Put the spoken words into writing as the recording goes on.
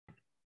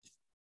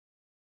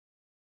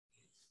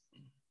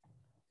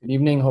Good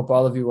evening. Hope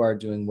all of you are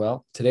doing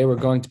well. Today we're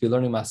going to be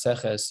learning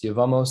Maseches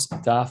Yevamos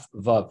Daf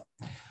Vav.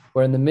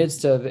 We're in the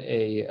midst of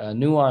a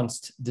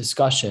nuanced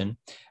discussion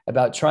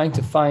about trying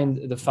to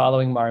find the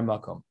following Mari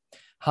Makom.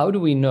 How do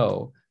we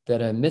know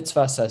that a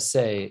mitzvah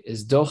saseh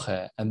is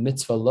doche, a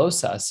mitzvah lo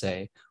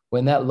saseh,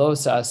 when that lo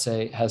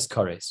saseh has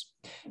kares?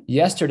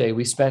 Yesterday,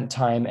 we spent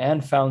time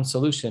and found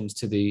solutions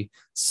to the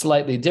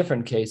slightly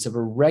different case of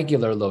a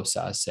regular lo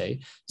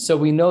saseh. So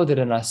we know that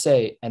an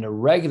aseh and a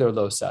regular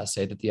lo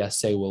saseh, that the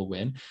aseh will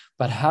win.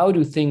 But how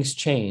do things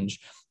change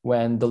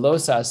when the lo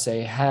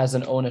saseh has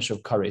an onish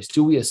of kares?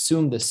 Do we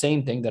assume the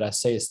same thing, that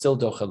aseh is still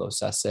doche lo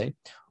saseh,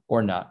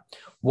 or not?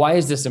 Why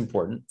is this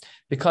important?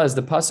 Because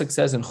the pasuk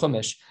says in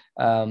Chumash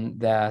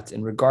that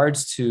in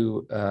regards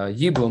to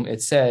Yibum,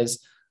 it says,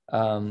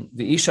 and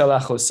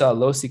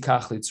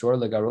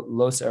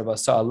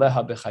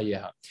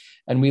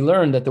we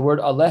learned that the word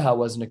aleha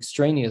was an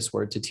extraneous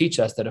word to teach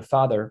us that a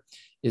father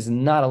is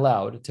not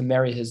allowed to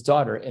marry his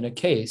daughter in a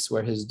case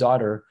where his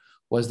daughter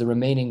was the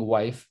remaining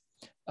wife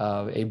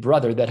of a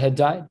brother that had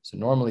died. So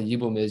normally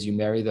yibum is you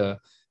marry the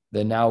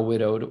now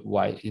widowed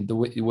wife,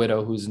 the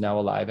widow who's now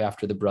alive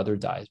after the brother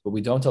dies, but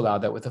we don't allow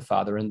that with a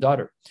father and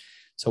daughter.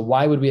 So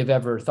why would we have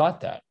ever thought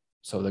that?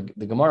 So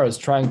the Gemara is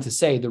trying to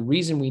say the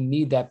reason we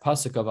need that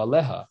pasuk of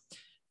aleha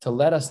to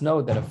let us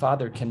know that a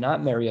father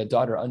cannot marry a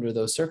daughter under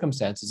those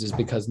circumstances is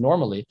because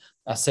normally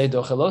aseh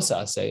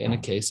dochelosa aseh in a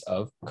case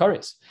of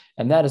kares.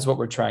 And that is what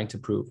we're trying to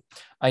prove.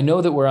 I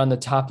know that we're on the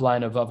top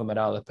line of Vav Amud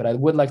Aleph, but I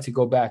would like to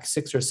go back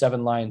 6 or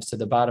 7 lines to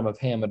the bottom of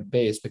Hey Amud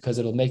Beis because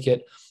it'll make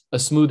it a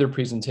smoother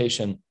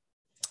presentation.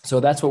 So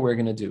that's what we're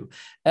going to do.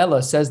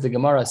 Ella, says the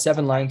Gemara,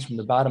 7 lines from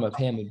the bottom of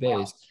Hey Amud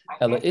Beis,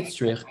 Ella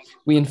itzrich,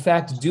 we in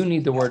fact do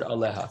need the word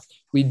aleha.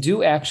 We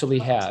do actually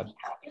have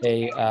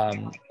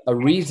a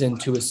reason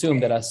to assume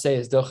that aseh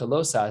is doche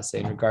lo saseh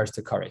in regards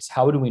to kares.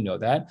 How do we know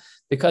that?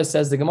 Because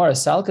says the Gemara,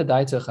 salka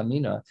daita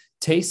chamina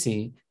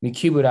tesi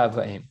mikibud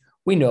avaim.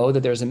 We know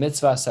that there's a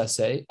mitzvah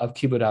saseh of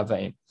kibud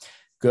avaim.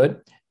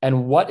 Good.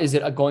 And what is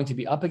it going to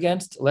be up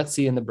against? Let's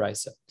see in the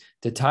Brisa.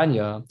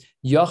 Titania,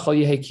 Yachol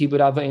Yehe Kibud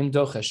Avaim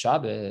Doche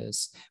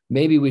Shabbos.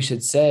 Maybe we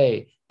should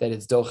say that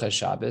it's Doche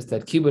Shabbos,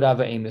 that Kibud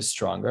Avaim is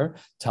stronger.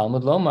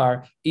 Talmud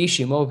Lomar,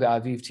 Ishimo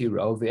ve'aviv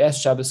tiro, ve'es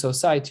Shabbos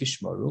osai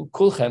tishmoru,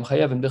 kulchem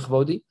chayevim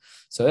b'chvodi.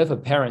 So if a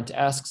parent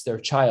asks their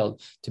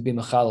child to be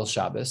Mechalel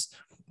Shabbos,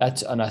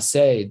 that's an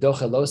aseh,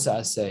 doche losa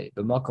aseh,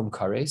 b'makom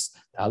kares.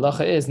 The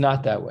halacha is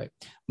not that way.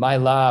 My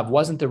love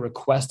wasn't the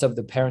request of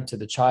the parent to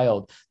the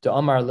child to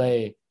amar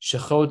le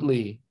shechod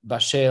li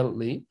bashel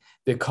li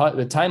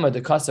the time of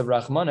the cost of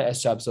rachmana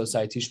eshab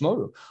society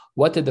tishmoru.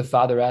 What did the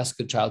father ask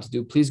the child to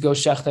do? Please go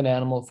shecht an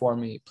animal for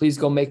me. Please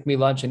go make me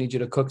lunch. I need you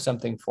to cook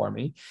something for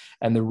me.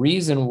 And the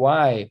reason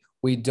why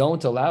we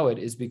don't allow it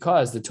is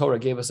because the Torah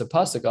gave us a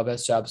pasuk of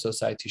Es Shabbos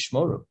Osai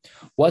Tishmoru.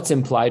 What's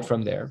implied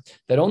from there?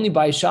 That only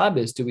by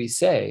Shabbos do we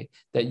say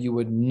that you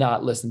would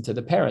not listen to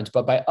the parents,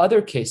 but by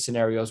other case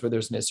scenarios where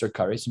there's an Isser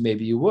Kares,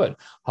 maybe you would.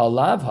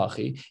 Halav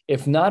Hachi,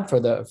 if not for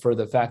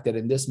the fact that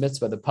in this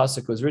mitzvah the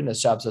pasuk was written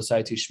as Shabbos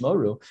Osai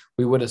Tishmoru,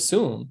 we would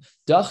assume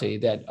Dachi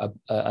that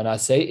an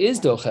Aseh is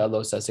Doche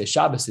Lo Saseh.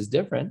 Shabbos is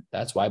different.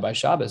 That's why by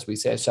Shabbos we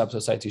say Shabbos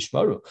Osai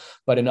Tishmoru.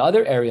 But in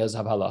other areas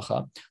of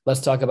halacha, let's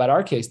talk about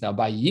our case now.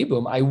 By Yibum,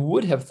 I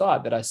would have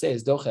thought that I say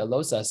is doche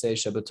lo saseh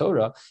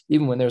shebatorah,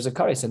 even when there's a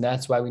kares, and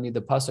that's why we need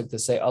the pasuk to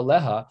say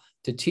aleha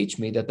to teach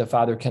me that the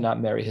father cannot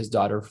marry his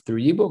daughter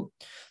through Yibum.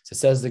 So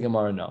says the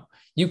Gemara, no,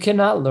 you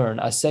cannot learn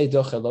aseh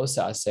doche lo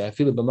saseh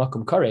afilu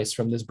b'makom kares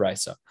from this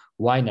brisa.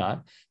 Why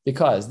not?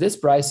 Because this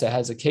brisa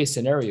has a case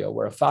scenario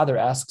where a father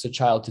asks a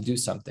child to do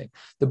something.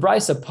 The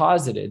brisa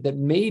posited that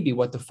maybe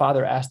what the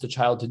father asked the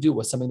child to do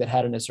was something that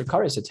had an Isser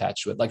Kares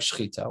attached to it, like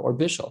shchita or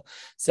bishul.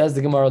 Says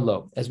the Gemara,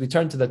 lo. As we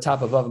turn to the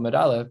top of Vav Amud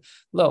Aleph,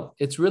 lo,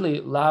 it's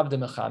really lav de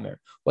mechamer.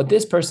 What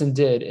this person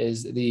did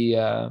is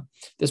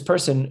this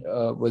person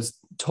was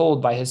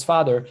told by his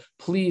father,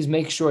 please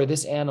make sure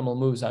this animal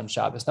moves on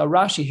Shabbos. Now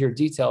Rashi here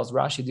details,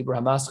 Rashi Dibur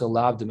Hamaskal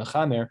lav de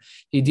mechamer,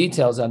 he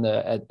details on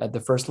at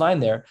the first line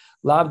there,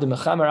 lav de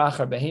mechamer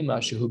achar behema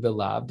shehu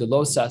belav de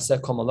lo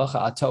saseh kol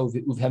malacha ata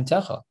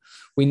uvhemtecha.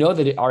 We know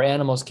that our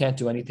animals can't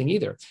do anything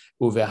either.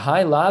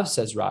 Uvehai lav,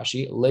 says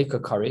Rashi, leika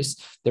karis.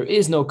 There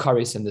is no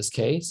karis in this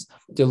case.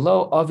 De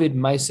lo avid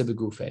maisa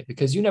begufe,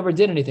 because you never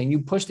did anything. You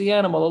pushed the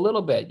animal a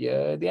little bit.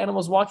 The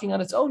animal's walking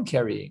on its own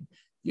carrying.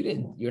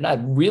 You're not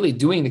really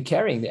doing the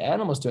carrying. The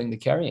animal's doing the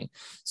carrying.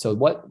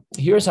 So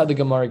here's how the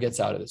Gemara gets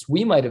out of this.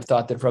 We might have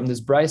thought that from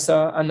this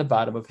brisa on the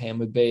bottom of Hey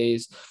Amud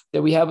Beis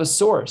that we have a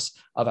source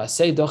of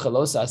aseh doche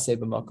lo saseh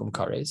b'makom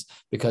kares,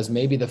 because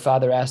maybe the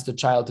father asked the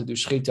child to do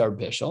shchita or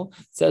bishul.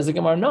 Says the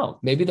Gemara, no.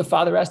 Maybe the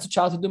father asked the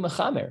child to do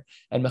mechamer,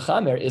 and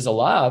mechamer is a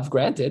lav.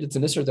 Granted, it's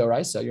an Isser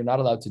D'oraisa. You're not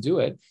allowed to do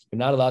it. You're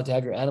not allowed to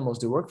have your animals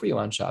do work for you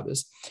on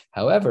Shabbos.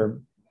 However,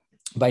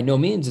 by no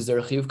means is there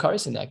a chiyuv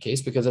kares in that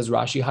case, because as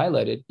Rashi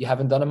highlighted, you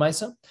haven't done a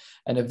ma'isa.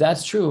 And if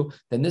that's true,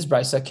 then this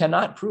brisa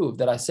cannot prove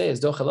that I say is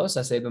dochelos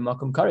I say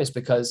b'makom kares,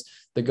 because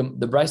the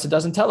brisa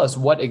doesn't tell us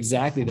what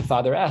exactly the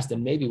father asked,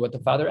 and maybe what the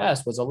father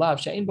asked was a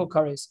lav she'ein bo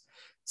kares.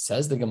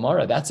 Says the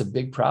Gemara, that's a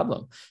big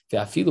problem.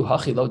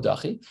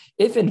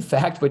 If in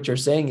fact what you're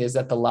saying is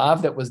that the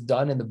lav that was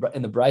done in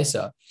the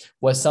brisa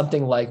was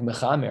something like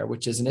mechamer,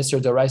 which is an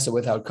isser d'oraisa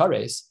without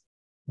kares,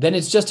 then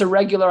it's just a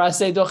regular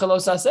aseh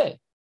dochelos aseh.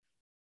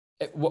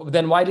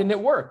 Then why didn't it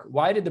work?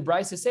 Why did the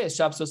brisa say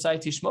Shab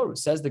society shmoru?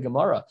 Says the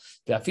Gemara,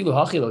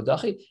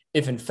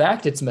 if in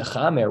fact it's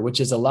mechamer,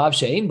 which is a lav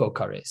she'ein bo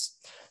kares,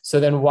 so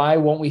then why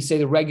won't we say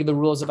the regular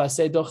rules of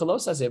aseh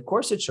dochelos aseh? Of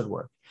course it should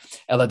work.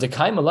 Ela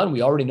dekai malan,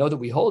 we already know that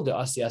we hold the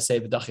aseh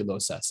aseh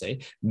v'dachilos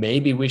aseh.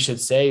 Maybe we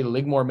should say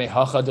ligmor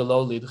mehacha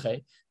delo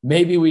lidche.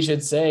 Maybe we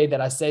should say that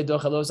aseh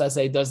dochelos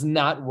aseh does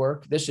not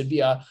work. This should be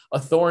a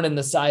thorn in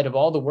the side of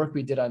all the work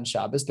we did on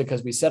Shabbos,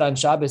 because we said on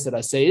Shabbos that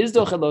aseh is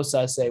dochelos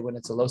aseh when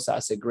it's a los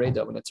aseh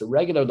greda, when it's a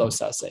regular los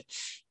aseh.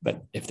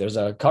 But if there's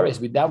a kares,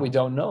 we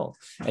don't know.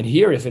 And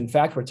here, if in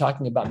fact we're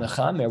talking about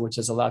mechamer, which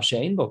is a lav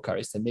she'ein bo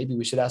kares, then maybe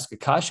we should ask a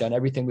kasha on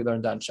everything we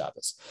learned on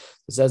Shabbos.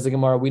 It says the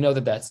Gemara, we know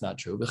that that's not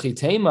true.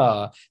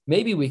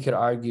 Maybe we could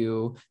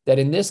argue that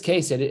in this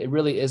case it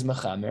really is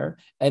mechamer,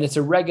 and it's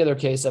a regular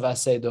case of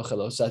aseh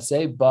dochelos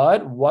aseh.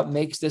 But what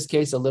makes this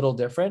case a little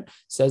different?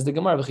 Says the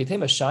Gemara,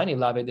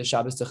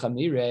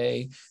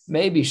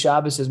 maybe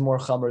Shabbos is more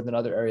chamer than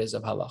other areas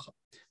of halacha.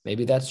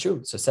 Maybe that's true.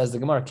 So says the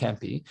Gemara, can't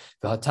be.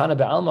 We have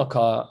another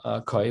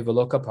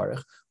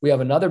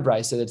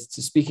brisa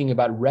that's speaking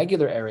about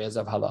regular areas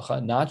of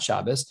halacha, not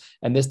Shabbos,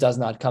 and this does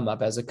not come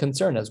up as a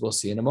concern, as we'll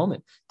see in a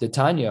moment. The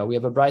Tanya, we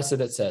have a brisa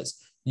that says,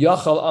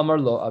 Yachal amar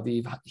lo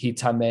aviv hi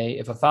tamei.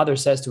 If a father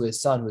says to his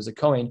son, who is a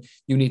Kohen,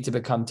 you need to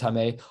become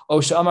tamei.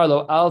 Osha amar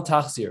lo al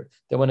tachzir.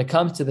 That when it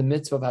comes to the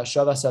mitzvah of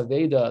hashavas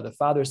aveda, the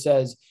father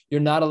says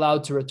you're not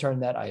allowed to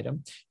return that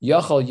item.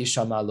 Yachal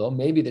yishama lo.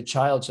 Maybe the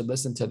child should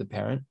listen to the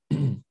parent.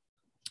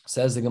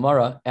 Says the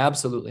Gemara,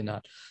 absolutely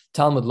not.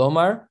 Talmud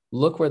Lomar,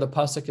 look where the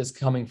pasuk is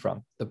coming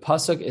from. The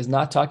pasuk is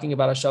not talking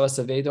about Hashavas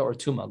Aveda or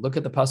Tuma. Look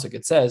at the pasuk.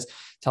 It says,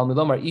 Talmud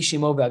Lomar,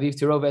 Ishimo v'aviv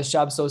tiro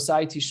v'eshab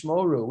society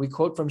shmoru. We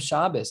quote from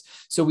Shabbos.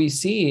 So we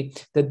see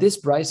that this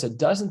brisa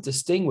doesn't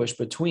distinguish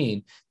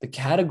between the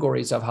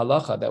categories of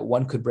halacha that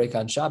one could break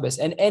on Shabbos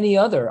and any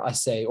other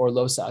aseh or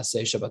losa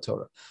aseh Shabbat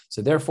Torah.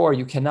 So therefore,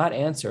 you cannot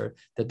answer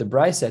that the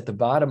brisa at the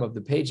bottom of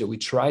the page that we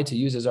tried to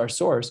use as our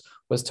source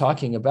was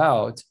talking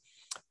about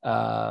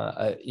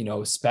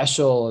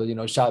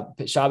special,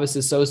 Shabbos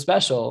is so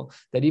special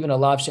that even a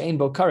lav she'ein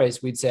bo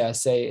kares, we'd say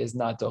aseh is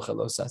not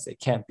dochelos aseh,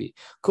 can't be.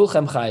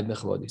 Kulchem chayiv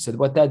mechavodi. So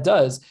what that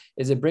does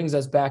is it brings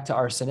us back to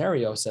our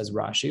scenario, says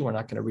Rashi. We're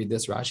not going to read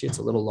this Rashi, it's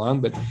a little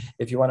long, but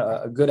if you want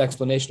a good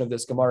explanation of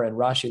this Gemara in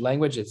Rashi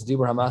language, it's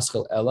Dibur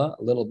HaMaschil Ella,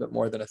 a little bit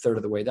more than a third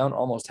of the way down,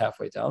 almost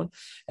halfway down.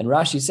 And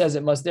Rashi says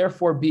it must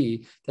therefore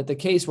be that the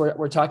case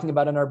we're talking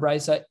about in our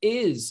brisa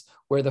is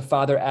where the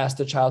father asked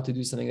the child to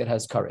do something that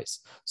has kares.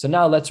 So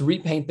now let's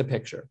repaint the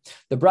picture.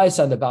 The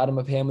brisa on the bottom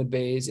of Hamud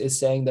Beis is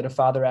saying that a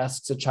father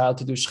asks a child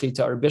to do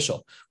shchita or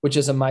bishul, which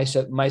is a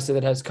maisa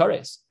that has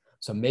kares.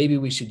 So maybe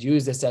we should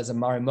use this as a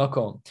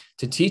marimakom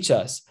to teach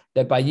us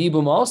that by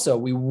yibum also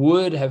we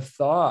would have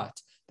thought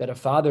that a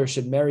father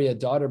should marry a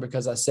daughter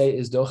because aseh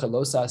is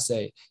dochelos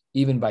aseh,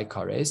 even by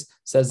kares.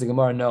 Says the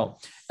Gemara, no.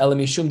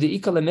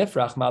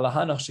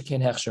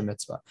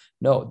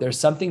 No, there's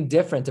something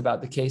different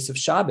about the case of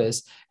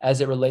Shabbos as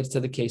it relates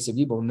to the case of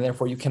Yibum, and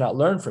therefore you cannot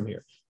learn from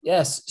here.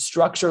 Yes,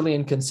 structurally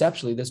and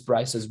conceptually, this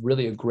brisa is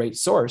really a great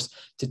source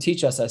to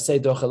teach us aseh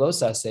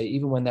dochelos aseh,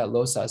 even when that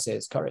los aseh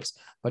is kares.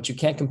 But you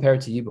can't compare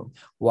it to Yibum.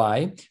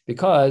 Why?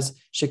 Because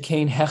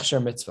shekain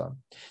hechsher mitzvah.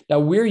 Now,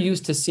 we're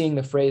used to seeing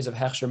the phrase of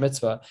hechsher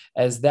mitzvah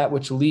as that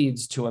which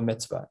leads to a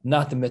mitzvah,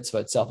 not the mitzvah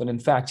itself. And in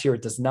fact, here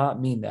it does not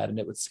mean that, and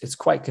it's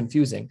quite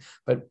confusing.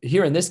 But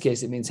here in this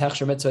case, it means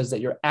hechsher mitzvah is that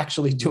you're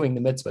actually doing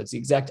the mitzvah. It's the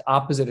exact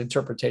opposite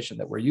interpretation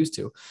that we're used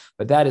to.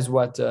 But that is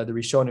what the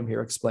Rishonim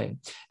here explain.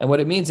 And what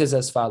it means is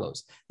as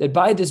follows, that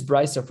by this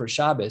brisa for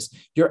Shabbos,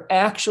 you're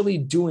actually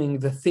doing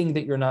the thing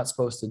that you're not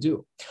supposed to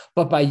do.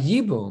 But by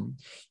Yibum,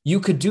 you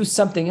could do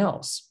something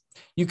else.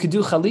 You could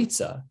do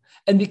chalitza.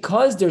 And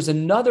because there's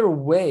another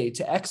way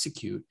to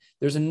execute,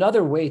 there's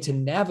another way to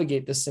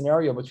navigate the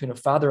scenario between a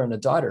father and a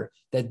daughter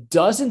that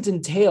doesn't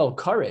entail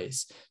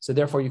kares. So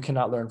therefore, you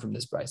cannot learn from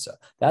this brisa.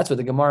 That's what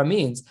the Gemara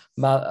means,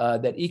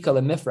 that ikal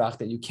and mifrach,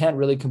 that you can't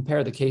really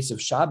compare the case of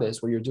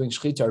Shabbos, where you're doing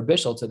shchita or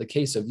bishul, to the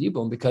case of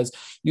Yibum, because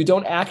you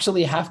don't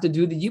actually have to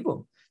do the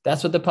Yibum.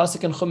 That's what the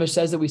pasuk in Chumash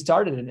says that we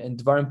started in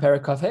Dvarim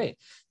Perek Kaf Hey.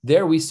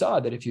 There we saw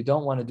that if you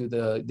don't want to do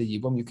the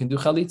Yibum, you can do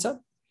chalitza.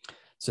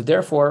 So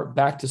therefore,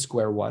 back to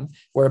square one.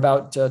 We're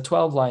about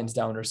 12 lines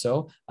down or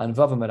so on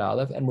Vav Amud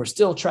Aleph, and we're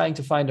still trying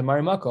to find a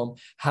Marimakom.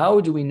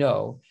 How do we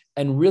know?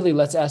 And really,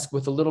 let's ask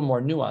with a little more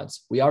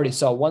nuance. We already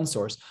saw one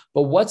source,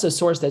 but what's a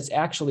source that's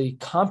actually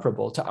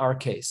comparable to our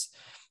case?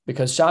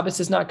 Because Shabbos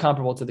is not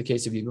comparable to the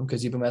case of Yibum,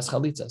 because Yibum has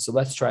chalitza. So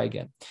let's try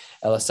again.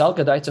 Elasal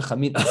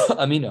kadaita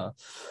amina.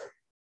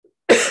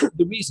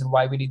 The reason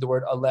why we need the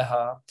word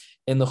aleha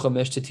in the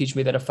Chumash to teach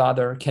me that a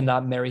father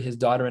cannot marry his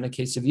daughter in a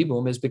case of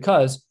Yibum is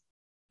because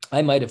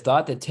I might have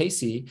thought that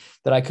Tesi,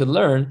 that I could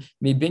learn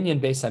mi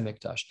binyan Beis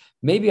Hamikdash.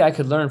 Maybe I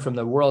could learn from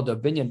the world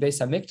of binyan Beis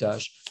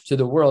Hamikdash to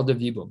the world of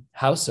Yibum.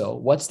 How so?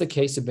 What's the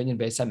case of binyan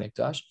Beis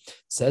Hamikdash?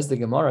 Says the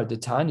Gemara,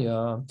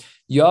 Tanya,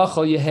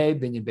 Yachol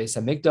Yehe binyan Beis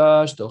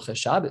Hamikdash doche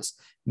Shabbos.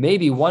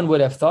 Maybe one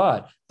would have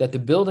thought that the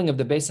building of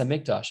the Beis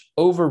Hamikdash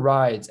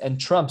overrides and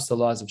trumps the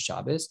laws of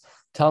Shabbos.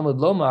 Talmud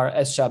Lomar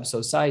es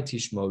Shabbososai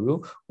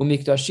tishmoru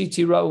umikdashi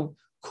tirau.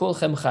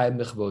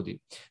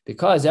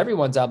 Because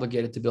everyone's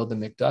obligated to build the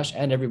mikdash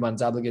and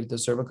everyone's obligated to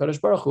serve a Kadosh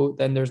Baruch Hu,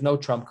 then there's no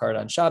trump card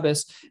on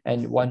Shabbos,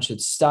 and one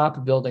should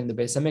stop building the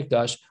Beis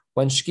Hamikdash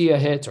when Shkia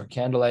hits or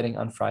candlelighting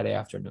on Friday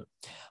afternoon.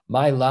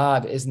 My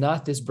lab is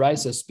not this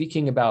brisa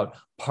speaking about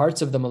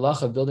parts of the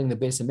malacha of building the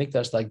Beis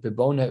Hamikdash like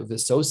bibona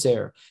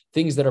v'soser,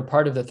 things that are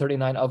part of the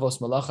 39 avos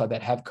malacha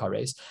that have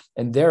kares,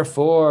 and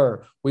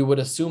therefore we would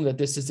assume that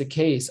this is a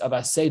case of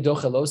aseh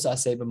dochelos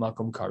aseh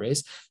b'makom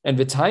kares, and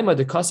v'taima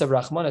dekasav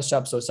rachman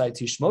shab sosai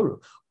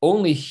tishmoru.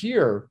 Only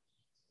here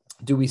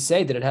do we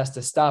say that it has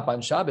to stop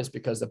on Shabbos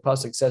because the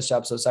pasuk says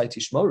Shab Sosai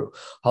Tishmoru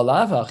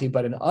Halavachi,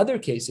 but in other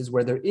cases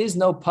where there is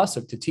no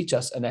pasuk to teach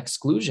us an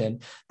exclusion,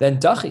 then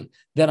dachi.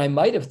 Then I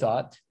might have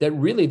thought that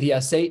really the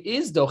asay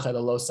is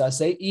dochel lo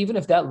saseh, even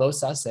if that lo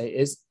saseh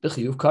is the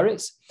chiyuv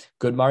kares.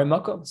 Good mari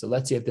makom. So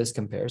let's see if this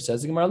compares.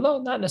 Says the Gemara,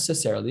 lo, not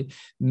necessarily.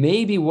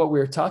 Maybe what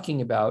we're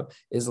talking about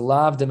is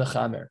lav de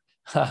mechamer.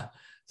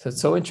 So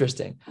it's so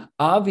interesting.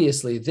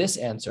 Obviously, this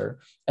answer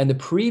and the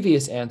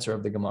previous answer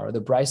of the Gemara,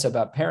 the brisa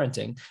about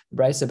parenting, the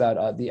brisa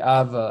about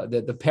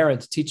the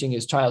parent teaching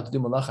his child to do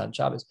malacha on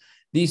Shabbos,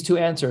 these two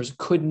answers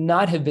could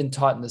not have been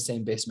taught in the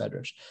same base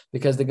medrash,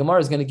 because the Gemara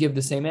is going to give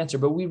the same answer,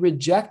 but we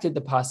rejected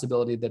the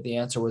possibility that the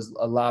answer was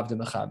a lav de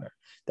mechamer.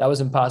 That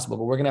was impossible,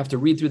 but we're going to have to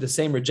read through the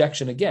same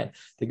rejection again.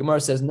 The Gemara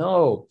says,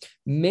 no,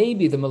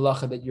 maybe the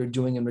malacha that you're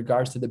doing in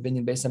regards to the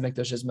binyan Beis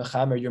Hamikdash is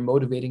mechamer. You're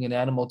motivating an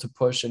animal to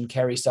push and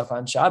carry stuff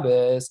on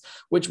Shabbos,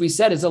 which we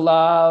said is a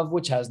lav,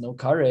 which has no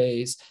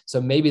kares.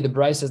 So maybe the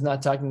Bryce is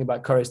not talking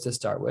about kares to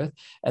start with.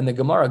 And the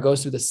Gemara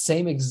goes through the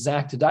same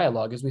exact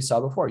dialogue as we saw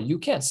before. You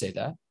can't say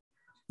that.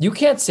 You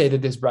can't say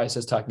that this brisa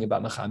is talking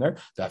about mechamer.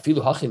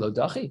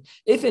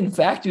 If in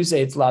fact you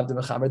say it's lav de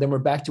mechamer, then we're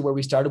back to where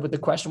we started with the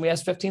question we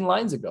asked 15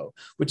 lines ago,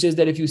 which is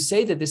that if you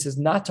say that this is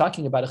not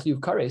talking about a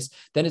chiyuv kares,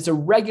 then it's a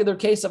regular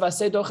case of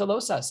aseh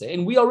dochelos aseh,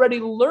 and we already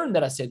learned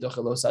that aseh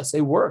dochelos aseh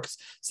works.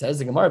 Says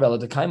the Gemara, we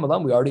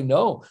already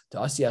know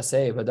to asi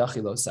aseh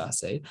v'dachilos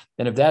aseh.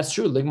 Then if that's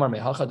true, ligmar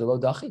mehacha de lo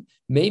dachi.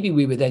 Maybe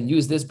we would then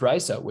use this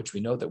brisa, which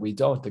we know that we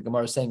don't. The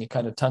Gemara is saying it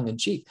kind of tongue in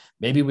cheek.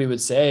 Maybe we would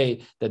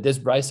say that this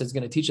brisa is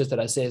going to teach us that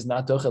aseh is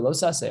not doche lo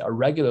saseh, a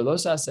regular lo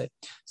saseh.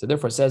 So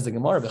therefore, says the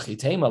Gemara,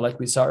 b'chitema, like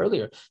we saw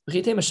earlier,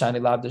 b'chitema shani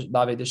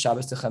lave de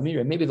Shabbos to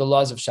chamira. Maybe the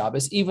laws of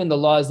Shabbos, even the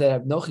laws that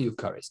have no chiyuv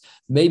kares,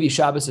 maybe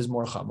Shabbos is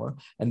more chamor,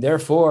 and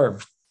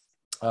therefore,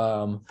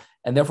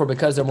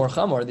 because they're more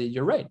chamor,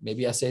 you're right.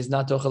 Maybe aseh is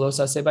not doche lo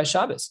saseh by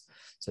Shabbos.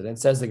 So then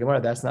says the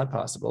Gemara, that's not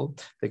possible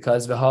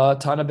because the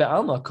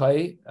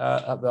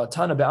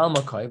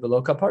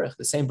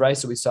same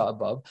brisa we saw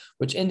above,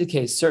 which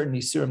indicates certain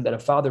isurim that a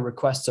father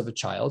requests of a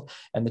child,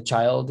 and the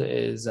child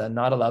is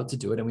not allowed to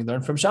do it, and we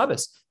learn from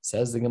Shabbos.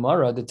 Says the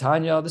Gemara, the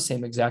Tanya, the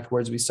same exact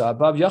words we saw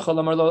above. A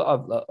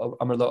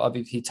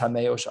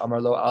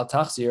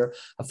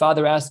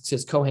father asks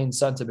his Kohen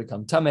son to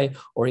become tameh,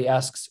 or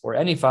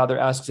any father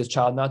asks his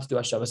child not to do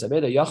Hashavas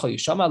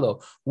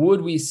Aveda.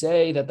 Would we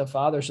say that the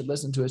father should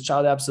listen to his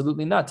child?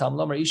 Absolutely not. So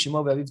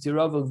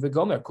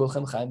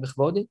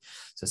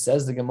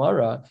says the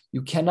Gemara,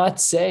 you cannot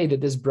say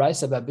that this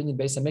brisa about binyan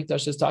Beis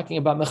Hamikdash is talking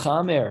about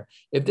mechamer.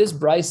 If this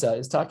brisa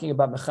is talking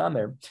about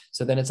mechamer,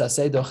 so then it's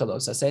aseh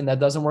dochelos aseh, and that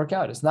doesn't work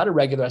out. It's not a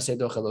regular aseh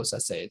dochelos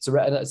aseh. It's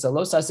a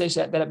los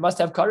aseh that it must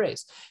have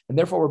kares, and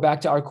therefore we're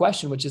back to our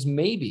question, which is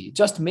maybe,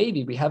 just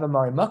maybe, we have a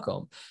mari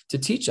makom to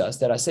teach us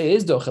that aseh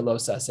is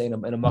dochelos aseh in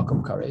a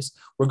makom kares.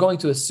 We're going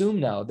to assume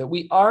now that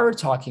we are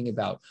talking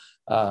about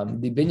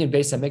the binyan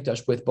Beis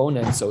Hamikdash with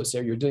bona and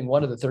soser. You're doing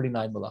one of the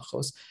 39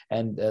 malachos,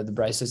 and the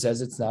brisa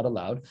says it's not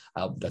allowed.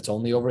 That's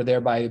only over there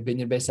by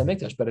binyan Beis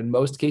Hamikdash. But in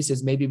most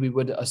cases, maybe we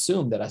would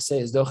assume that aseh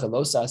is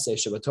dochelos aseh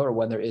shabbatorah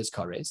when there is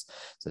kares.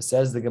 So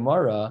says the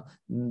Gemara,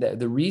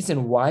 the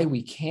reason why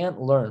we can't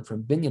learn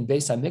from binyan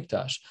Beis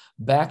Hamikdash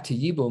back to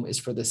Yibum is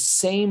for the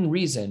same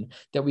reason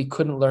that we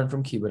couldn't learn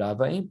from Kibbud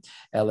Avayim.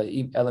 Ela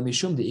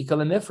mishum de'ika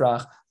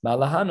lemifrach. You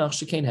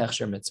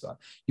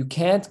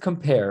can't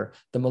compare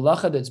the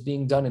malacha that's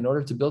being done in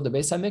order to build the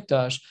Beis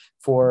Hamikdash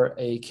for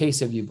a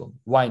case of Yibum.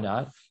 Why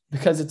not?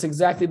 Because it's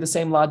exactly the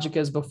same logic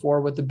as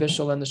before with the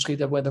bishul and the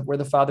shechita, where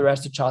the father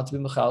asked the child to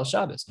be mechal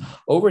Shabbos.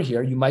 Over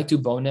here, you might do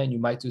bona and you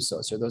might do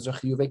soser. Those are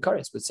chiyuvei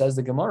kares. But says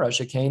the Gemara,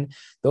 shekain,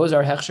 those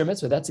are hechsher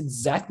mitzvah. That's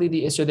exactly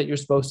the issur that you're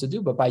supposed to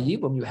do. But by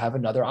Yibum, you have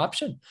another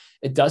option.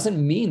 It doesn't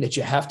mean that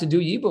you have to do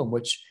Yibum,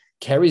 which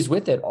carries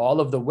with it all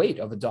of the weight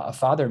of a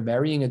father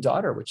marrying a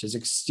daughter, which is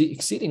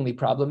exceedingly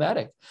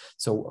problematic.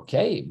 So,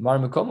 okay, Mar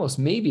Makomos,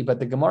 maybe, but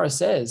the Gemara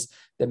says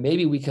that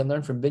maybe we can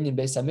learn from Binyan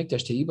Beis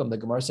Hamikdash to Yibam. The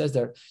Gemara says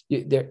there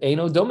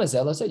Eino Domas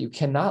Ela, you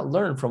cannot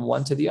learn from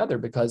one to the other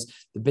because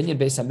the Binyan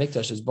Beis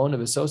Hamikdash is bone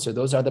of Isoser.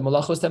 Those are the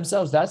malachos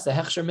themselves. That's the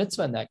Hechsher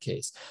mitzvah in that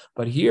case.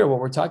 But here, what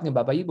we're talking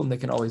about by Yibam, they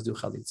can always do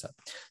Chalitza.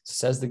 So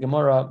says the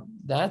Gemara,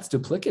 that's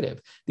duplicative.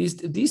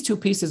 These two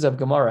pieces of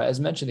Gemara, as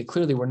mentioned, they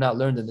clearly were not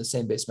learned in the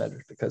same base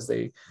measure because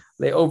they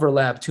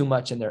overlap too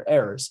much in their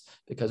errors,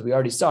 because we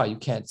already saw you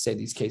can't say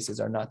these cases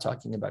are not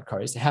talking about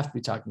kares. They have to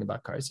be talking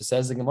about kares. It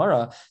says the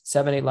Gemara,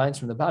 7-8 lines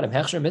from the bottom,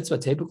 Hechsher mitzvah,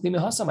 tepuk li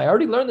mehasam. I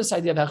already learned this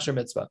idea of Hechsher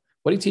mitzvah.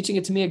 What are you teaching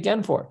it to me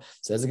again for?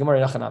 Says the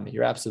Gemara, Nachanami,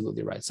 you're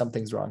absolutely right.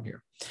 Something's wrong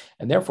here.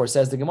 And therefore,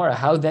 says the Gemara,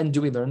 how then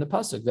do we learn the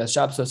pasuk?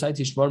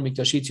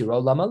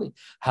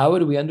 How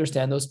do we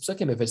understand those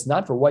psukim? If it's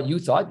not for what you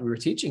thought you were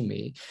teaching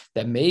me,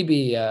 then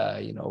maybe,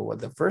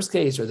 the first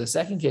case or the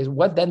second case,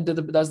 what then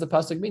does the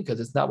pasuk mean?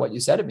 Because it's not what you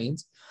said it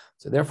means.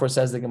 So therefore,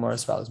 says the Gemara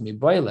as follows,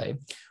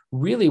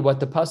 really what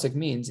the pasuk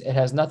means, it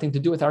has nothing to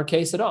do with our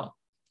case at all.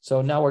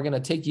 So now we're going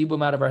to take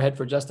Yibum out of our head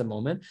for just a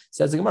moment.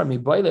 Says the Gemara, this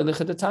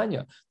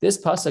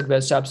pasuk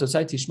V'eshab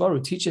Society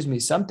Shmoru teaches me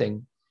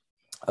something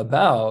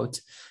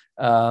about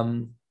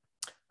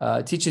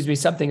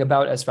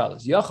as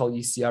follows.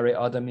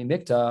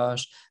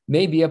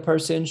 Maybe a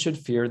person should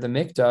fear the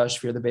Mikdash,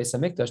 fear the Beis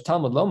HaMikdash.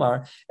 Talmud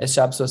Lomar,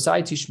 Eshab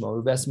Society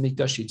Shmoru Beis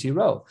Mikdash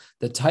Ro.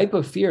 The type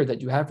of fear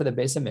that you have for the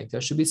Beis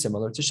HaMikdash should be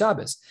similar to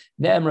Shabbos.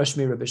 Ne'emra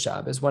Shmira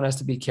b'Shabbos, one has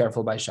to be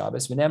careful by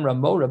Shabbos. V'ne'emra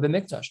Mora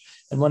b'Mikdash,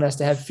 and one has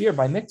to have fear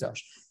by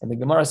Mikdash. And the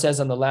Gemara says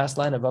on the last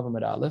line of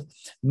Avamad Aleph,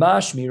 Ma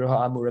Shmira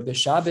ha'amura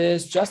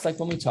b'Shabbos, just like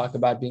when we talk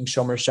about being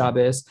Shomer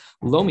Shabbos,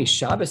 Lomi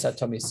Shabbos at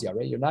Tomis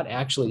Yareh, you're not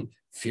actually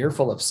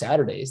fearful of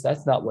Saturdays.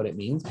 That's not what it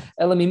means.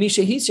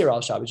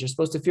 You're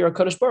supposed to fear a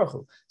Kodesh Baruch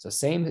Hu. So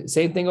same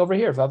thing over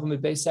here. Vavamid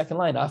Beis, second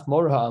line. Af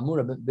morah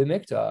ha'amura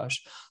b'Mikdash.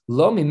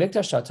 Lo mi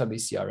mikdash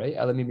ha'tamis yarei,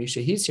 ela mi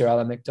mishehis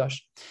ala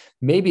mikdash.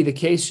 Maybe the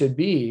case should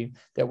be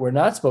that we're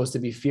not supposed to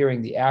be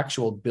fearing the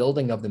actual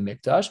building of the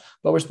mikdash,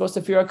 but we're supposed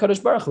to fear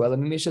HaKadosh Baruch Hu, ela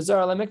mi mishezar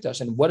ala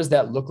mikdash. And what does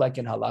that look like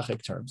in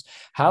halachic terms?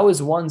 How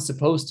is one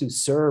supposed to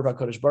serve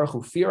HaKadosh Baruch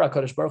Hu, fear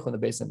HaKadosh Baruch Hu in the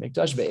base of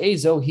mikdash?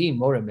 Ve'ezo hi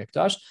mora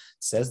mikdash,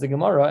 says the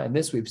Gemara, and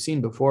this we've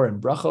seen before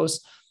in Brachos.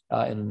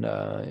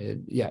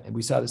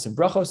 We saw this in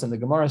Brachos, and the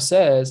Gemara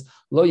says,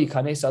 "Lo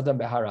yikanes adam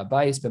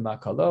beharabais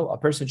b'makalo." A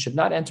person should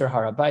not enter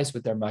harabais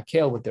with their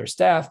makel, with their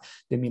staff,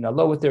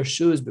 b'minalo, with their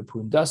shoes,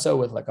 b'pundaso,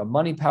 with like a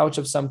money pouch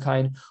of some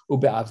kind,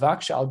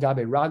 ube'avak shal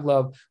gabe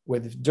raglav,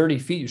 with dirty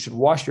feet. You should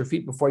wash your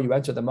feet before you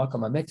enter the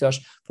makam hamikdash.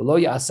 V'lo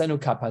ya'asenu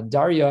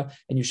kapandaria,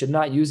 and you should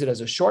not use it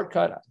as a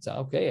shortcut.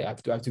 Okay, I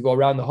have to go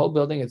around the whole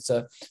building. It's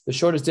the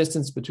shortest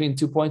distance between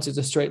 2 points is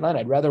a straight line.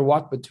 I'd rather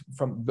walk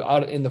from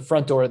out in the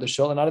front door of the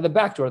shul and out of the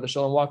back door of the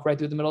shul and walk right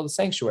through the middle of the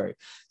sanctuary.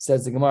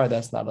 Says the Gemara,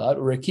 that's not allowed.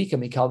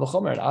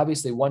 And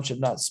obviously one should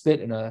not spit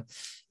in a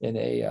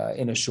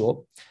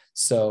shul.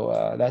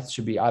 So that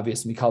should be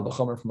obvious, mikal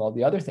b'chomer, from all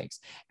the other things.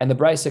 And the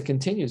Brisa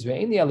continues,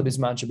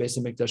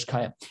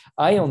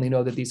 I only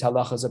know that these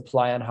halachas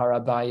apply on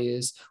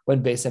harabayis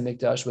when Beis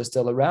HaMikdash was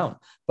still around.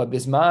 But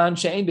bisman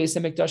she'ein Beis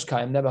HaMikdash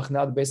kayim nebach,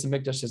 now the Beis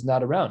HaMikdash is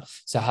not around.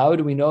 So how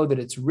do we know that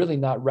it's really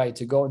not right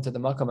to go into the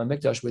makam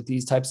HaMikdash with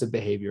these types of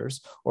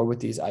behaviors or with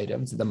these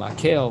items, the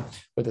makel,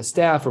 with a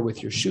staff, or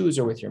with your shoes,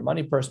 or with your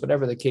money purse,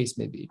 whatever the case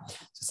may be?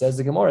 So says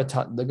the Gemara,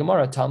 Talmud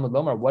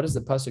Lomar, what does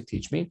the pasuk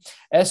teach me?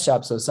 Es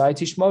shab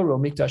society shmo.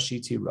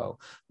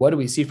 What do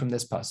we see from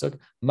this pasuk?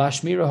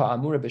 Mashmira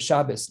ha'amura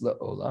b'Shabbos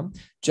le'olam.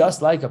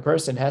 Just like a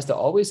person has to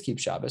always keep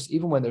Shabbos,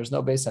 even when there's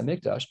no Beis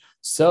HaMikdash,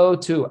 so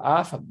too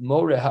af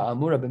more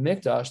ha'amura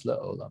b'Mikdash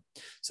le'olam.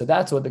 So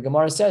that's what the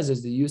Gemara says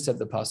is the use of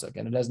the pasuk,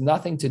 and it has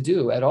nothing to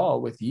do at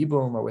all with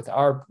Yibum or with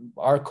our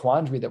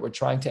quandary that we're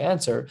trying to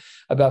answer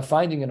about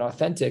finding an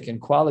authentic and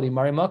quality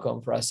Mari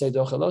Makom for Aseh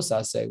Doche Lo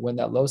Saseh when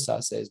that Lo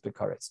Saseh is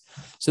Bekaretz.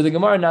 So the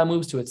Gemara now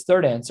moves to its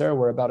third answer.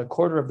 We're about a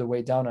quarter of the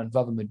way down on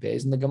Vav Amud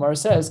Beis, and the Gemara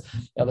says,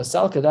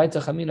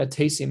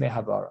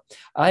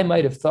 I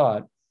might have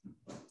thought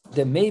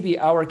that maybe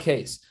our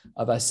case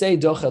of Aseh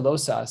Doche Lo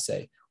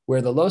Saseh,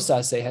 where the Lo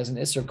Saseh has an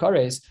Isser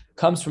Kares,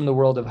 comes from the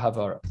world of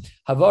Havara.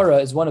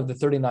 Havara is one of the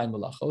 39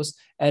 malachos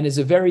and is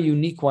a very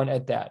unique one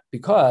at that,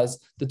 because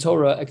the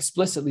Torah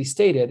explicitly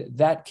stated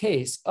that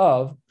case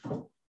of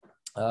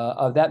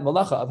that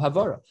malacha of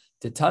Havara.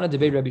 Tana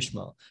Debei Rabbi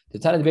Shmuel.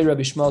 Tana Debei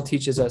Rabbi Shmuel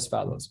teaches as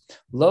follows: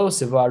 Lo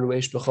sevaru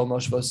eish b'chol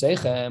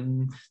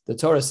moshvosechem. The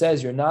Torah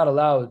says you're not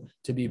allowed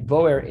to be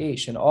boer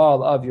eish in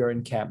all of your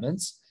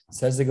encampments.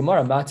 Says the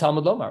Gemara, Ma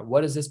Talmud Lomar.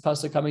 What is this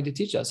pasuk coming to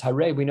teach us?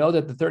 Hooray, we know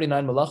that the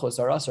 39 malachos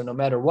are us, or no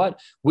matter what.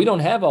 We don't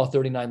have all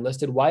 39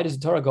 listed. Why does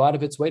the Torah go out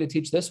of its way to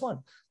teach this one?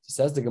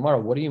 So says the Gemara,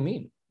 what do you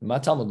mean? Ma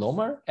Talmud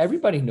Lomar?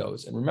 Everybody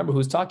knows. And remember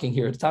who's talking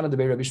here. It's Tana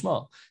Debei Rabbi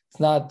Shmuel. It's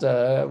not,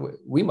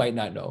 we might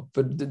not know,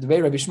 but the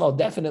Debei Rabbi Shmuel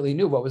definitely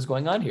knew what was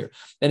going on here.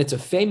 And it's a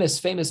famous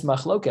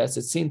machlokas.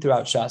 It's seen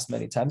throughout Shas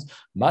many times.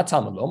 Ma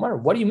Talmud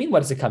Lomar? What do you mean,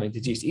 what is it coming to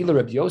teach? Ila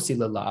Rabbi Yossi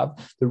lelav.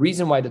 The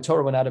reason why the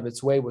Torah went out of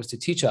its way was to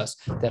teach us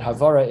that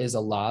Havara is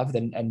a lav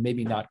and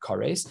maybe not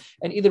kares.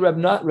 And either Rab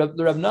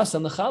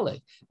Nassan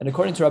l'chale. And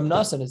according to Rab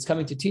Nassan, it's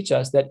coming to teach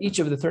us that each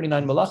of the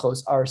 39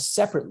 malachos are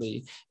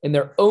separately in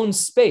their own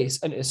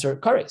space an Isser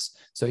Kares.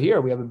 So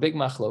here we have a big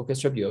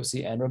machlokas, Rab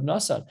Yossi and Rab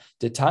Nassan.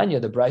 Tanya,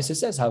 the Brisa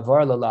says,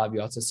 Havar lalav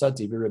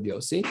yatzasati Rab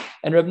Yossi,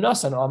 and Rab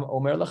Nassan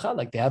omer l'chal.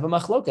 Like they have a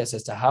machlokas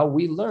as to how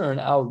we learn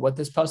out what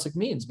this pasuk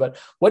means. But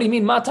what do you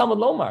mean, ma Talmud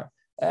lomar?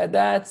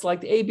 That's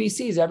like the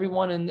ABCs.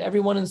 Everyone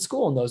in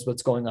school knows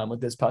what's going on with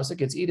this pasuk.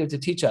 It's either to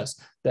teach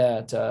us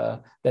that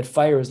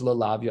fire is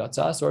lalav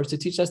yatzas, or it's to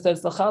teach us that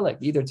it's lachalek.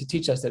 Either to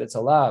teach us that it's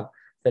a lav,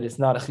 that it's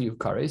not a chiyuv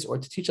kares, or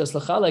to teach us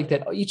lachalek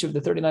that each of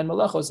the 39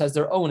 malachos has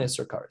their own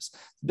isser kares.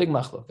 Big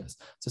machlokas.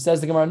 So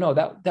says the Gemara, no,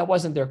 that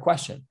wasn't their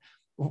question.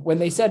 When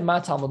they said ma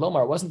Talmud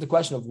lomar, it wasn't the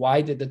question of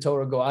why did the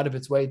Torah go out of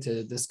its way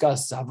to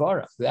discuss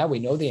Havara. That we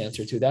know the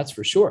answer to, that's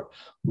for sure.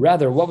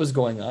 Rather, what was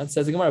going on?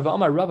 Says the Gemara,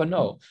 V'amar Rava,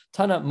 no.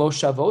 Tana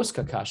moshavos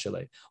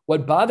kakashele.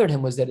 What bothered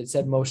him was that it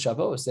said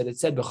moshavos, that it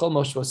said b'chol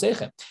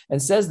moshvosechem.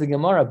 And says the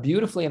Gemara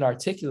beautifully and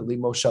articulately,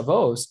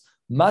 moshavos,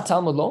 ma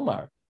Talmud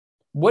lomar.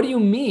 What do you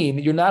mean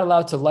you're not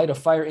allowed to light a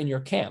fire in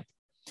your camp?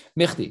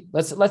 Michti,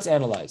 let's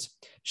analyze.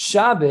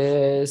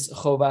 Shabbos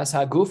chovas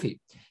hagufi.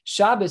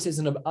 Shabbos is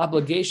an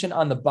obligation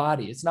on the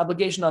body. It's an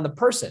obligation on the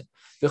person.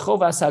 The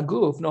chovas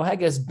haguf, no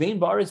heges bein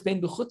ba'aretz bein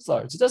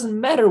b'chutzlaretz. It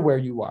doesn't matter where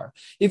you are.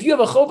 If you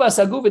have a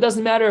chovas haguf, it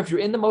doesn't matter if you're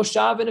in the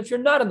moshav and if you're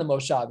not in the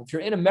moshav. If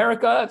you're in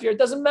America, it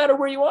doesn't matter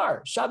where you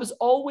are. Shabbos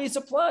always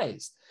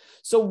applies.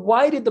 So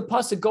why did the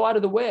pasuk go out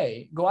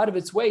of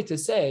its way to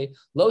say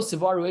lo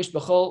sevaru eish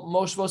b'chol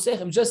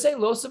moshvosechem? Just say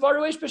lo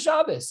sevaru eish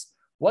b'Shabbos.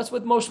 What's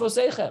with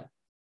moshvosechem?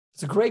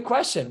 It's a great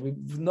question. We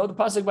know the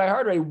pasuk by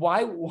heart already.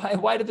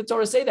 Why did the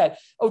Torah say that?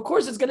 Of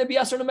course, it's going to be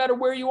asur no matter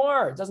where you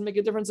are. It doesn't make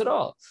a difference at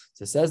all.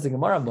 So it says the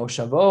Gemara,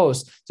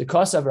 Moshavos,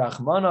 Tekasav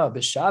Rachmana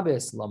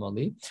b'Shabbos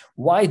lamali.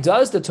 Why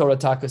does the Torah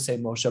Taka say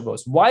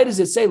Moshavos? Why does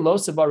it say Lo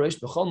Sevaresh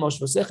b'chol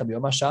Moshvosechem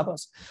Yom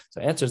HaShabbos?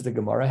 So answers the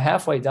Gemara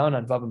halfway down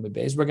on Vav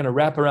Beis. We're going to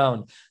wrap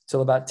around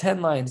till about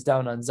 10 lines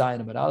down on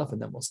Zayin Amud Aleph,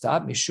 and then we'll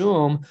stop.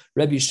 Mishum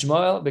Rabbi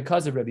Shmuel,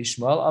 because of Rabbi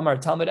Shmuel, Amar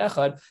Talmud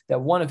Echad,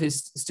 that one of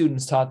his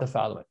students taught the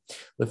following.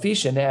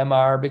 Because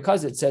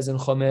it says in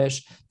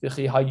Chumash,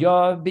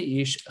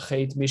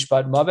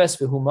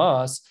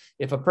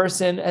 if a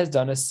person has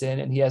done a sin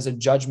and he has a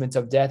judgment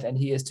of death and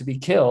he is to be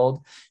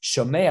killed,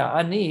 Shomea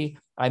ani,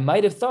 I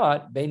might have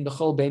thought bein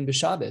b'chol bein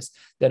b'Shabbos,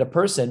 that a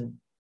person,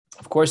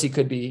 of course, he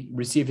could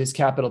receive his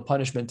capital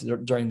punishment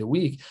during the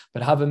week,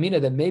 but havamina,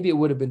 that maybe it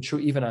would have been true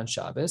even on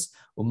Shabbos.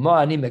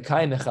 How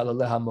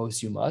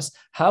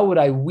would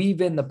I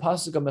weave in the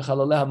pasuk of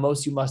mechalaleha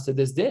mos yumas to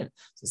this din?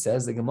 So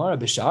says the Gemara,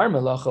 b'shar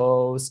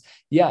melachos.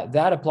 Yeah,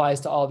 that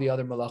applies to all the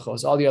other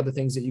melachos, all the other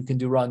things that you can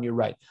do wrong. You're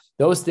right;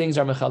 those things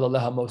are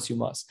mechalaleha mos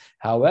yumas.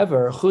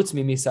 However, chutz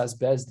mi misas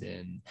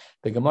bezdin,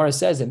 the Gemara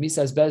says that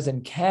misas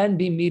bezdin can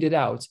be meted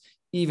out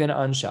even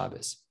on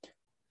Shabbos.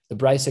 The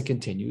Brisa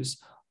continues.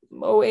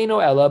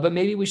 But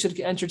maybe we should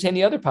entertain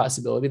the other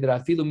possibility that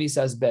afilu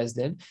misas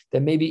bezdin,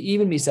 that maybe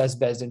even misas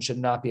bezdin should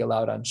not be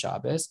allowed on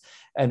Shabbos.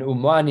 And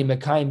umani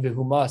mekayim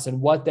v'humas.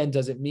 And what then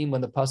does it mean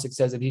when the pasuk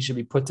says that he should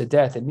be put to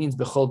death? It means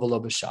b'chol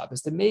v'lo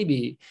b'Shabbos. That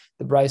maybe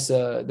the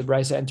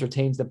Brisa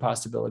entertains the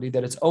possibility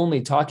that it's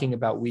only talking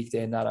about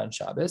weekday and not on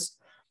Shabbos.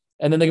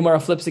 And then the Gemara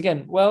flips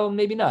again. Well,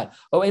 maybe not.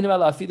 No, that's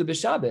what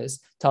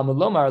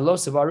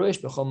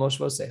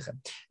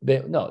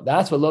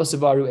lo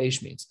sevaru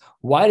eish means.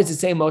 Why does it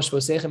say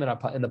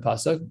moshvosechem in the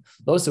pasuk?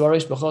 Lo sevaru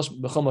eish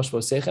b'chol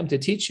moshvosechem, to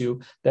teach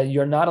you that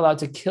you're not allowed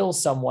to kill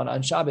someone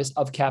on Shabbos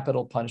of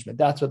capital punishment.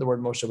 That's what the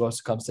word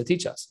moshavos comes to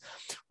teach us.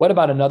 What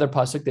about another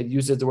pasuk that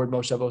uses the word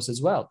moshavos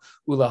as well?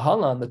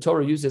 Ulahalan, the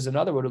Torah uses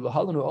another word.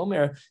 Ulahalan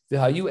uomer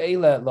v'hayu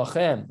eile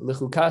lachem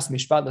lichukas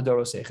mishpat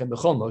ladorosechem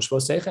b'chol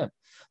moshvosechem.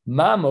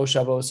 Ma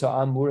moshavos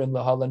ha'amurim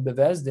lahalan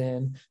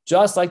bevezdin,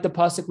 just like the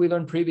pasuk we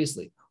learned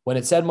previously. When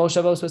it said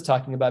moshavos was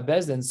talking about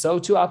bezdin, so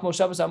too af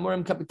moshavos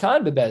ha'amurim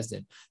kan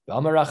bevezdin.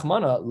 V'amar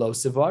rachmana lo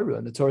sevaru,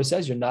 and the Torah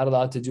says you're not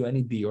allowed to do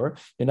any biur,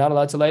 you're not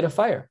allowed to light a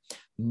fire.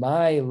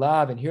 My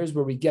love, and here's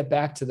where we get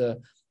back to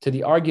the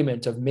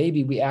argument of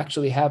maybe we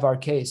actually have our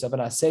case of an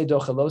asay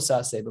dochelosa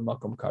asay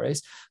b'makom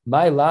kares.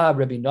 My lab,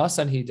 Rabbi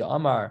Nasan hi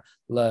da'amar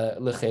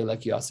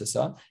lechelek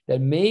yasasa,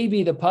 that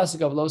maybe the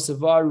pasuk of lo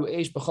sevaru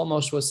eish b'chol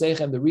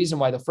moshvosechem, the reason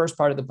why the first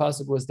part of the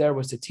pasuk was there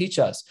was to teach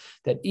us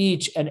that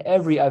each and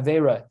every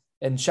avera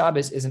and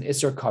Shabbos is an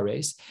isser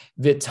kares.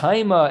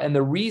 V'taima, and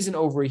the reason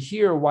over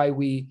here why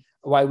we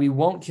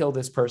won't kill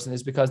this person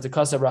is because the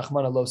kasav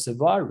rachmana lo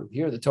sevaru.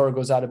 Here, the Torah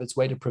goes out of its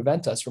way to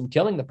prevent us from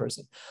killing the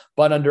person.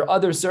 But under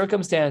other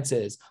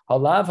circumstances,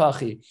 halav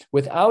hachi,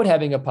 without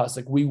having a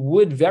pasuk, we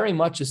would very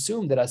much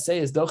assume that asay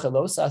is doche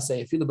lo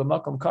saseh, afilu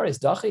b'makom kares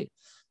dachi.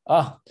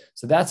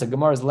 So that's a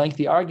Gemara's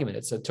lengthy argument.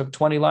 It took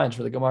 20 lines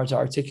for the Gemara to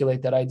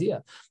articulate that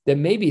idea. That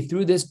maybe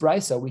through this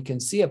brisa, we can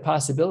see a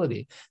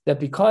possibility that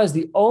because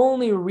the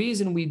only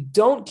reason we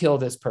don't kill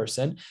this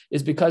person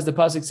is because the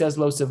pasuk says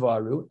lo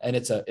sevaru, and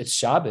it's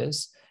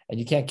Shabbos, and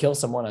you can't kill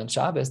someone on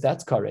Shabbos,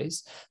 that's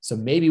kares. So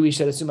maybe we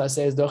should assume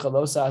aseh is docha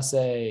lo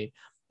saseh,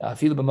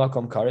 filu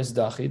b'makom kares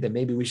dachi, that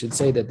maybe we should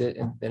say that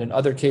in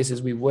other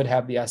cases we would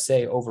have the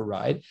aseh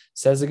override.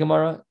 Says the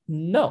Gemara,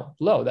 no,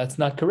 that's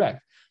not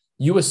correct.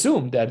 You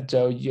assumed that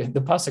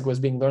the pasuk was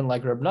being learned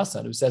like Reb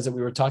Nassan, who says that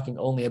we were talking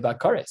only about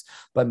kares.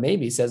 But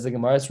maybe, says the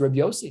Gemara, it's Reb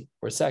Yossi.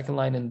 We're second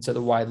line into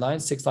the wide line,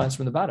 6 lines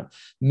from the bottom.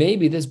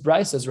 Maybe this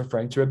brisa is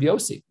referring to Reb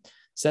Yossi.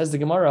 Says the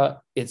Gemara,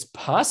 it's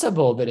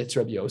possible that it's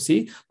Reb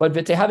Yossi, but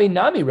v'tehavi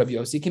nami Reb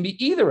Yossi can be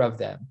either of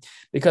them.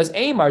 Because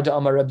Eimar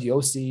da'amar Reb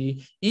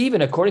Yossi,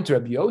 even according to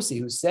Reb Yossi,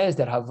 who says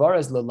that havara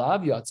is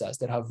lelav yotzas,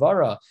 that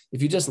havara,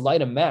 if you just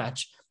light a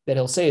match, that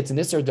he'll say it's an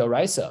Isser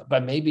Doraisa,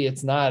 but maybe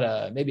it's not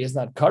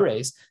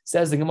Kares.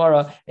 Says the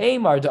Gemara,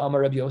 Eimar da'amar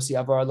Reb Yossi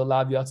havara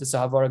lelav yotzas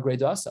havara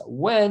gredasa.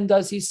 When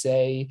does he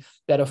say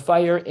that a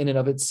fire in and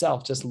of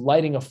itself, just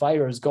lighting a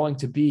fire, is going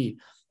to be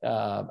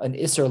an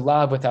Isser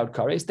Lav without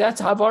Kares? That's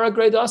havara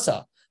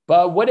gredasa.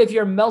 But what if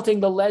you're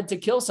melting the lead to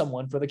kill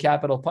someone for the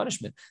capital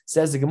punishment?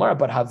 Says the Gemara,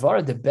 but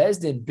havara de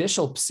bezdin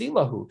bishel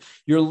psilahu.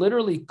 You're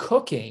literally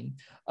cooking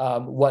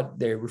what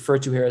they refer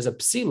to here as a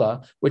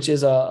psila, which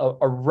is a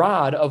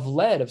rod of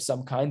lead of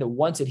some kind that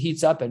once it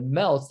heats up and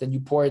melts, then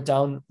you pour it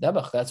down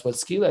nebuch. That's what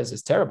skila is.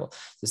 It's terrible.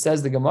 So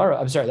says the Gemara,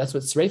 that's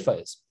what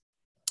sreifa is.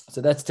 So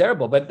that's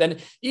terrible. But then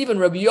even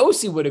Rabbi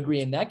Yossi would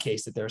agree in that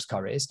case that there's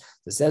kares.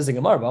 So says the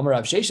Gemara,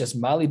 Rav Sheshes,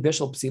 Mali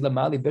Bishel Psila,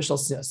 Mali Bishel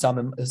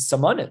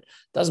Samanin.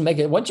 Doesn't make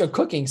it, once you're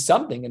cooking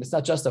something and it's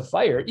not just a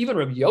fire, even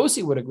Rabbi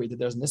Yossi would agree that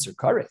there's Nisr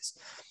kares.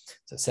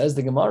 So says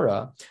the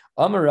Gemara,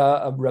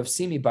 Amara Rav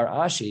Simi Bar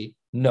Ashi,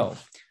 no.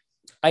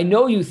 I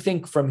know you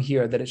think from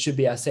here that it should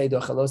be aseh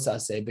doche lo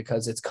aseh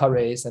because it's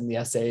kares, and the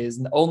aseh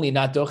is only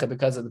not doche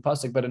because of the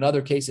pasuk, but in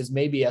other cases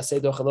maybe aseh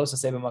doche lo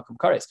aseh b'makom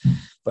kares.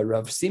 But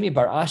Rav Simi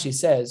Bar Ashi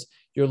says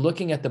you're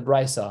looking at the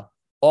brisa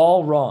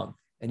all wrong.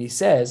 And he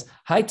says,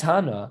 "Hai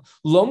Tana,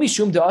 lo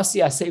mishum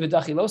de'asi aseh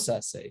v'dachi lo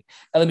aseh,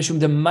 ela mishum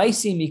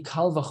de'maisi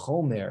mikal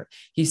v'chomer."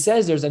 He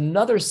says there's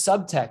another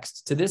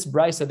subtext to this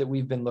brisa that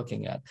we've been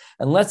looking at,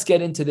 and let's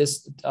get into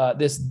this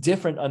this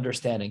different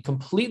understanding,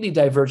 completely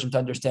divergent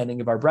understanding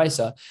of our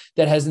brisa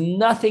that has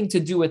nothing to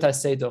do with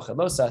aseh doche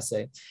lo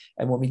aseh.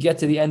 And when we get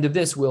to the end of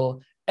this,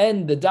 we'll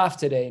end the daf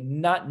today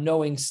not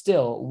knowing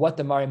still what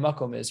the Mari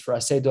Makom is for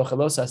Aseh Doche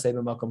Lo Aseh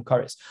B'Makom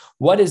Kares.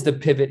 What is the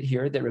pivot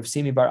here that Rav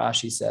Simi Bar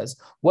Ashi says?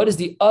 What is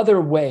the other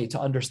way to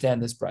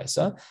understand this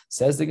brisa?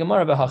 Says the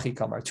Gemara V'Hachi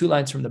Kamar, 2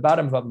 lines from the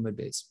bottom of Avamid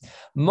Beis.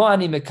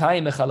 Mo'ani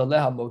Mekayim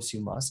Echalaleha Mos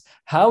Yumas.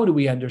 How do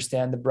we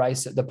understand the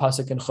brisa, the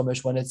pasuk in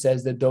Chumash, when it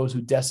says that those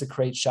who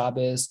desecrate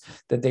Shabbos,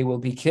 that they will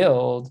be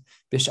killed?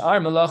 Bishar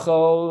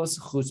Melachos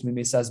Chutz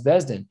Mimisas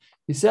Bezdin.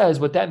 He says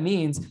what that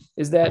means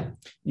is that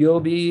you're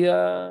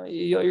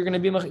going to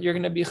be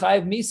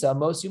chayiv misa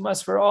most you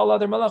must for all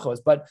other malachos,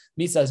 but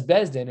misas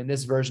bezdin in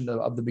this version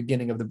of the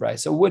beginning of the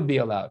brisa would be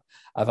allowed.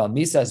 Aval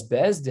misas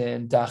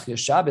bezdin dach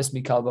Shabbos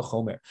mikal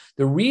v'chomer.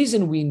 The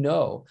reason we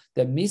know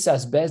that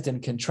misas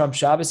bezdin can trump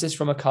Shabbos is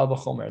from a kal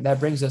v'chomer, and that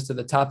brings us to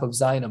the top of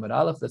Zayin Amud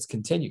Aleph. Let's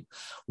continue.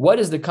 What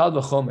is the kal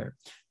v'chomer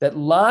that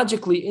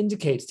logically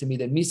indicates to me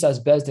that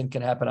misas bezdin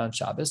can happen on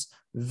Shabbos?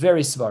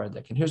 Very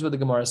svaradik. And here's what the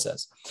Gemara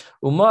says: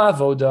 Uma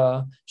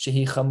avoda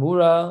shehi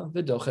chamura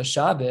v'docha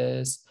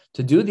Shabbos.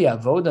 To do the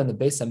avoda in the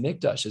Beis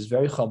Hamikdash is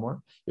very chamur.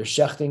 You're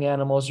shechting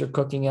animals, you're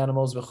cooking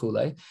animals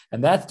v'chulei,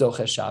 and that's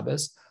docha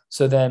Shabbos.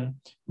 So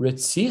then,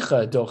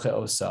 ritzicha docha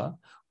osa.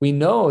 We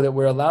know that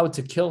we're allowed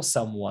to kill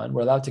someone.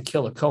 We're allowed to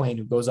kill a kohen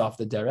who goes off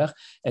the derech,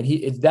 and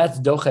that's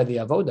doche the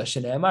avoda.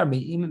 Shene'emar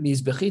me'im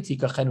mizbechiti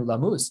kachenu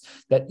lamus.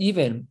 That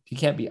even he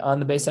can't be on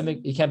the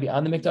Beis, he can't be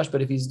on the mikdash,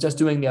 but if he's just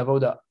doing the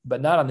avoda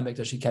but not on the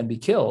mikdash, he can be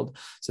killed.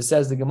 So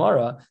says the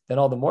Gemara, then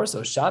all the more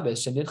so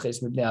Shabbos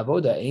shenitches mibnei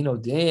avoda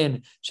eino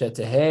din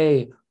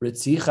shetehei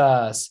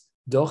ritzichas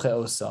doche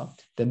osa.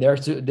 Then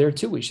there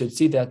too we should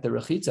see that the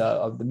rechita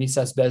of the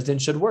misas bezdin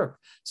should work.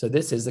 So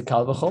this is the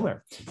kal v'chomer.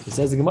 It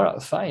says the Gemara,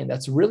 fine,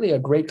 that's really a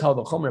great kal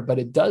v'chomer, but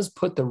it does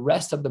put the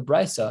rest of the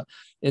brisa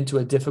into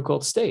a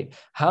difficult state.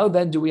 How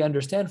then do we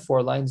understand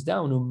 4 lines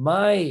down?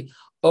 Umay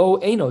o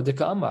eino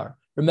dika amar.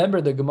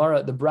 Remember the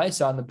Gemara, the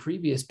brisa on the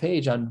previous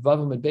page on Vav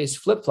Amud Beis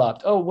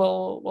flip-flopped. Oh,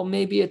 well,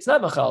 maybe it's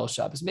not Mechal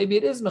Shabbos. Maybe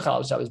it is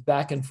Mechal Shabbos,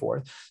 back and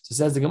forth. So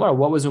says the Gemara,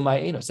 what was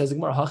Umay eino? Says the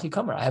Gemara, Hachi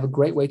Kamar. I have a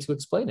great way to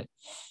explain it.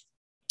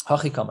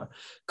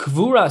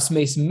 Kvuras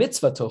meis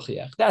mitzvah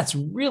tochiach. That's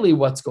really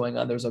what's going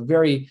on. There's a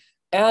very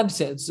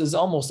absence, is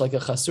almost like a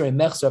chasuri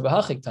mechzor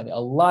b'hachik tani. A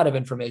lot of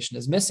information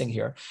is missing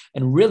here.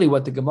 And really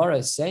what the Gemara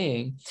is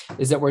saying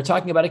is that we're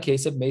talking about a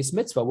case of meis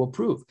mitzvah. We'll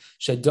prove.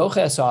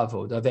 Shedoches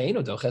avoda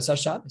ve'eno doches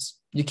haShabbos.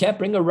 You can't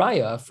bring a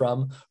raya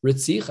from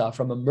ritzicha,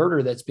 from a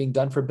murder that's being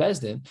done for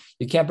bezdin.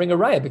 You can't bring a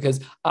raya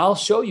because I'll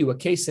show you a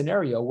case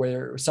scenario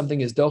where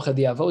something is docha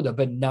the avoda,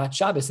 but not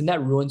Shabbos, and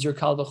that ruins your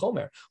kal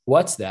v'chomer.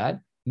 What's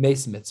that?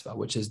 Mace mitzvah,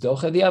 which is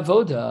docha the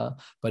avoda,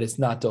 but it's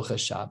not docha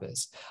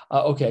Shabbos.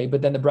 Okay,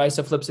 but then the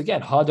Brisa flips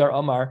again, Hadar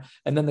Amar,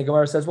 and then the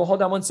Gemara says, well,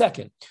 hold on one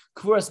second.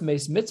 Kvuras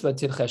mace mitzvah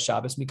tidcha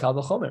Shabbos mikal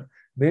v'chomer.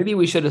 Maybe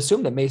we should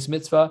assume that mace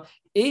mitzvah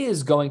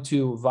is going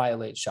to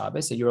violate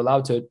Shabbos, that you're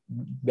allowed to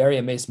bury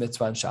a mace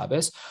mitzvah on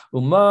Shabbos.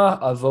 Uma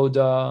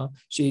avoda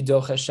she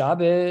docha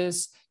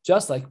Shabbos.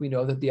 Just like we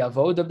know that the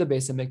avod of the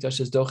Beis HaMikdash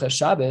is docha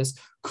Shabbos,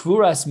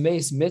 kvuras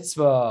meis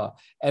mitzvah,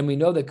 and we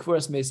know that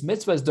kvuras meis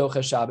mitzvah is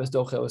docha Shabbos,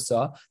 docha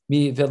osa,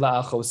 mi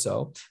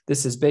v'la'achoso.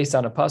 This is based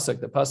on a pasuk.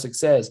 The pasuk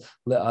says,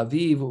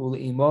 le'aviv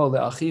u'le'imo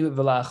le'achiv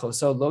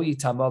v'la'achoso lo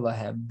yitama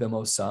lahem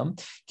b'mosam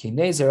ki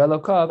nezer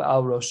elokav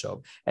al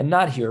rosho. And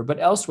not here, but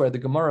elsewhere, the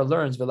Gemara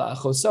learns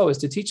v'la'achoso is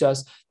to teach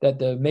us that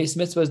the meis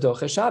mitzvah is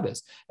docha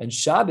Shabbos, and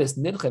Shabbos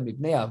nidche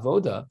mibnei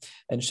avoda,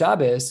 and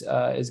Shabbos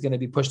is going to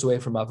be pushed away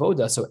from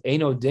avoda. So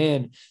eino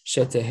din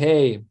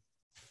shetehei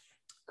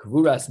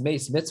kvuras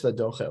meis mitzvah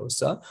doche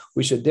osa.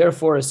 We should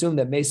therefore assume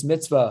that meis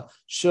mitzvah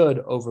should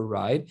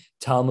override.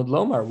 Talmud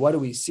lomar, what do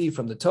we see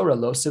from the Torah?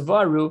 Lo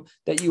sevaru,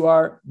 that you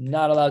are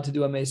not allowed to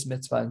do a meis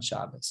mitzvah on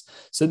Shabbos.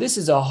 So this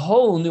is a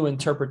whole new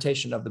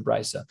interpretation of the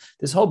Brisa.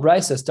 This whole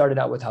Brisa started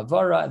out with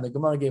Havara, and the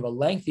Gemara gave a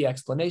lengthy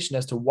explanation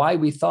as to why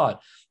we thought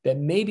that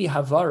maybe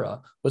Havara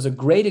was a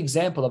great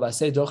example of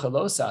aseh doche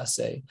lo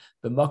aseh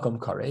b'makom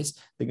kares.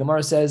 The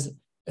Gemara says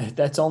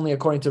that's only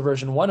according to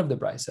version 1 of the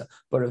Brisa.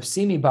 But Rav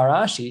Simi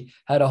Barashi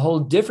had a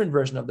whole different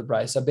version of the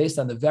Brisa based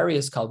on the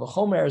various Kal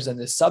V'chomers and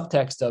the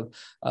subtext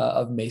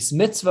of Meis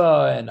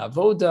Mitzvah and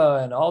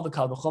Avoda and all the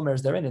Kal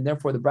V'chomers therein, and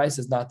therefore the Brisa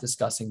is not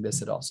discussing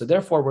this at all. So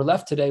therefore we're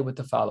left today with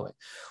the following.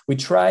 We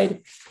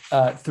tried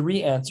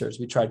 3 answers.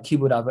 We tried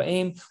Kibud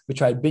Ava'im, we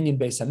tried Binyan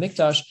Beis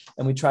HaMikdash,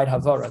 and we tried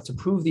Havara to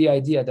prove the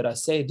idea that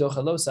Aseh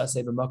Docha Lo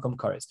Saseh B'makom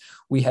Kares.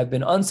 We have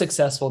been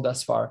unsuccessful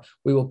thus far.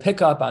 We will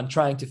pick up on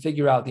trying to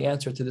figure out the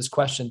answer to this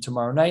question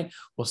tomorrow night.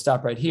 We'll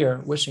stop right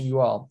here. Wishing you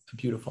all a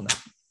beautiful night.